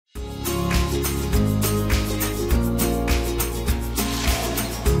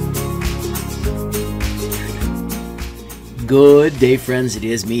Good day, friends. It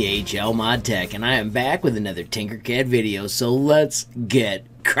is me, HLModTech, and I am back with another Tinkercad video, so let's get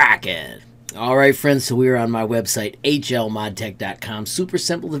cracking. Alright, friends, so we are on my website, HLModTech.com. Super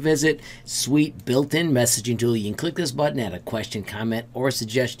simple to visit, sweet built-in messaging tool. You can click this button, add a question, comment, or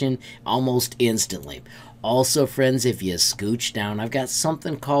suggestion almost instantly. Also, friends, if you scooch down, I've got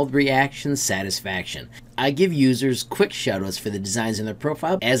something called Reaction Satisfaction. I give users quick shoutouts for the designs in their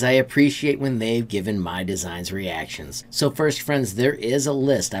profile, as I appreciate when they've given my designs reactions. So first, friends, there is a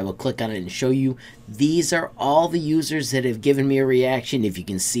list. I will click on it and show you. These are all the users that have given me a reaction. If you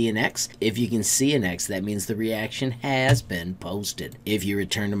can see an X, that means the reaction has been posted. If you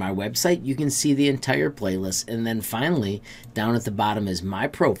return to my website, you can see the entire playlist. And then finally, down at the bottom is my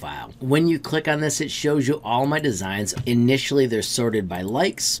profile. When you click on this, it shows you all my designs. Initially, they're sorted by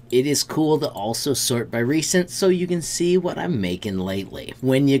likes. It is cool to also sort by recent so you can see what I'm making lately.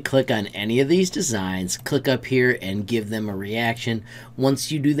 When you click on any of these designs, click up here and give them a reaction. Once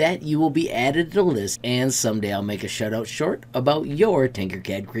you do that, you will be added to the list, and someday I'll make a shout out short about your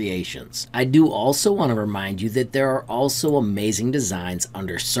Tinkercad creations. I do also want to remind you that there are also amazing designs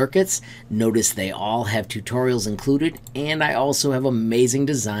under circuits. Notice they all have tutorials included, and I also have amazing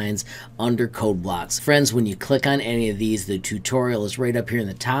designs under code blocks. Friends, when you click on any of these, the tutorial is right up here in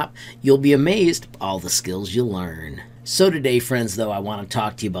the top. You'll be amazed all the skills you learn. So today, friends, though, I want to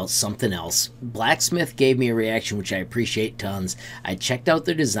talk to you about something else. Blacksmith gave me a reaction, which I appreciate tons. I checked out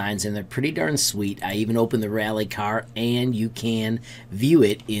their designs, and they're pretty darn sweet. I even opened the rally car, and you can view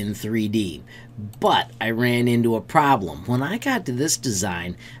it in 3D. But I ran into a problem. When I got to this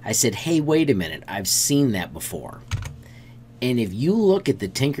design, I said, hey, wait a minute, I've seen that before. And if you look at the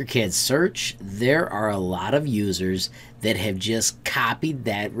Tinkercad search, there are a lot of users that have just copied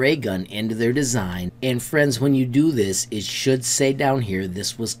that ray gun into their design. And friends, when you do this, it should say down here,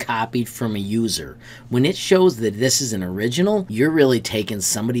 this was copied from a user. When it shows that this is an original, you're really taking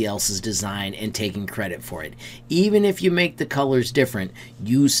somebody else's design and taking credit for it. Even if you make the colors different,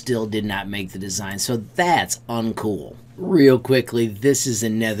 you still did not make the design. So that's uncool. Real quickly, this is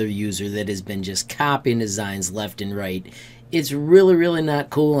another user that has been just copying designs left and right. It's really not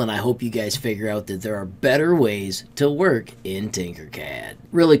cool, and I hope you guys figure out that there are better ways to work in Tinkercad.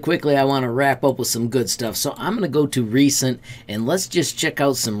 Really quickly, I want to wrap up with some good stuff, so I'm going to go to recent, and let's just check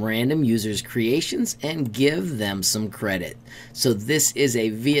out some random users' creations and give them some credit. So this is a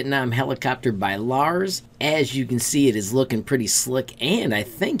Vietnam helicopter by Lars. As you can see, it is looking pretty slick, and I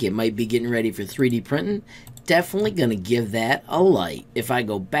think it might be getting ready for 3D printing. Definitely going to give that a like. If I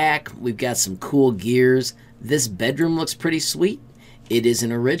go back, we've got some cool gears. This bedroom looks pretty sweet. It is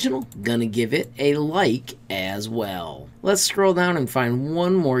an original. Gonna give it a like as well. Let's scroll down and find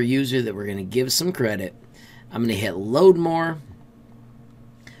one more user that we're gonna give some credit. I'm gonna hit load more.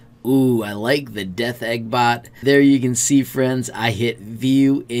 Ooh, I like the Death Egg bot. There you can see, friends, I hit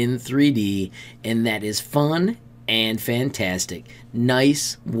view in 3D, and that is fun and fantastic.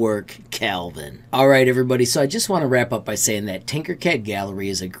 Nice work, Calvin. Alright, everybody, so I just want to wrap up by saying that Tinkercad Gallery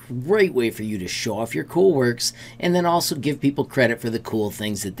is a great way for you to show off your cool works and then also give people credit for the cool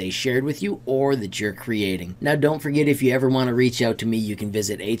things that they shared with you or that you're creating. Now, don't forget, if you ever want to reach out to me, you can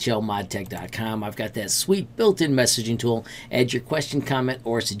visit HLModTech.com. I've got that sweet built-in messaging tool. Add your question, comment,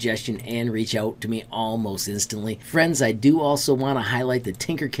 or suggestion and reach out to me almost instantly. Friends, I do also want to highlight the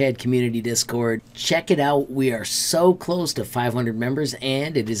Tinkercad Community Discord. Check it out. We are so close to 500 members,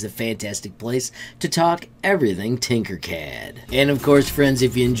 and it is a fantastic place to talk everything Tinkercad. And of course, friends,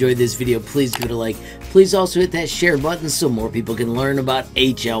 if you enjoyed this video, please give it a like. Please also hit that share button so more people can learn about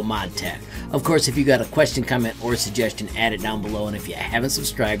HLModTech. Of course, if you got a question, comment, or suggestion, add it down below. And if you haven't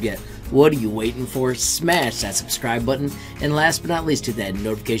subscribed yet, what are you waiting for? Smash that subscribe button. And last but not least, hit that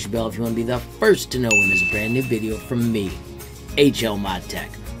notification bell if you want to be the first to know when there's a brand new video from me, HLModTech.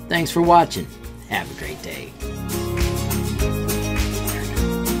 Thanks for watching. Have a great day.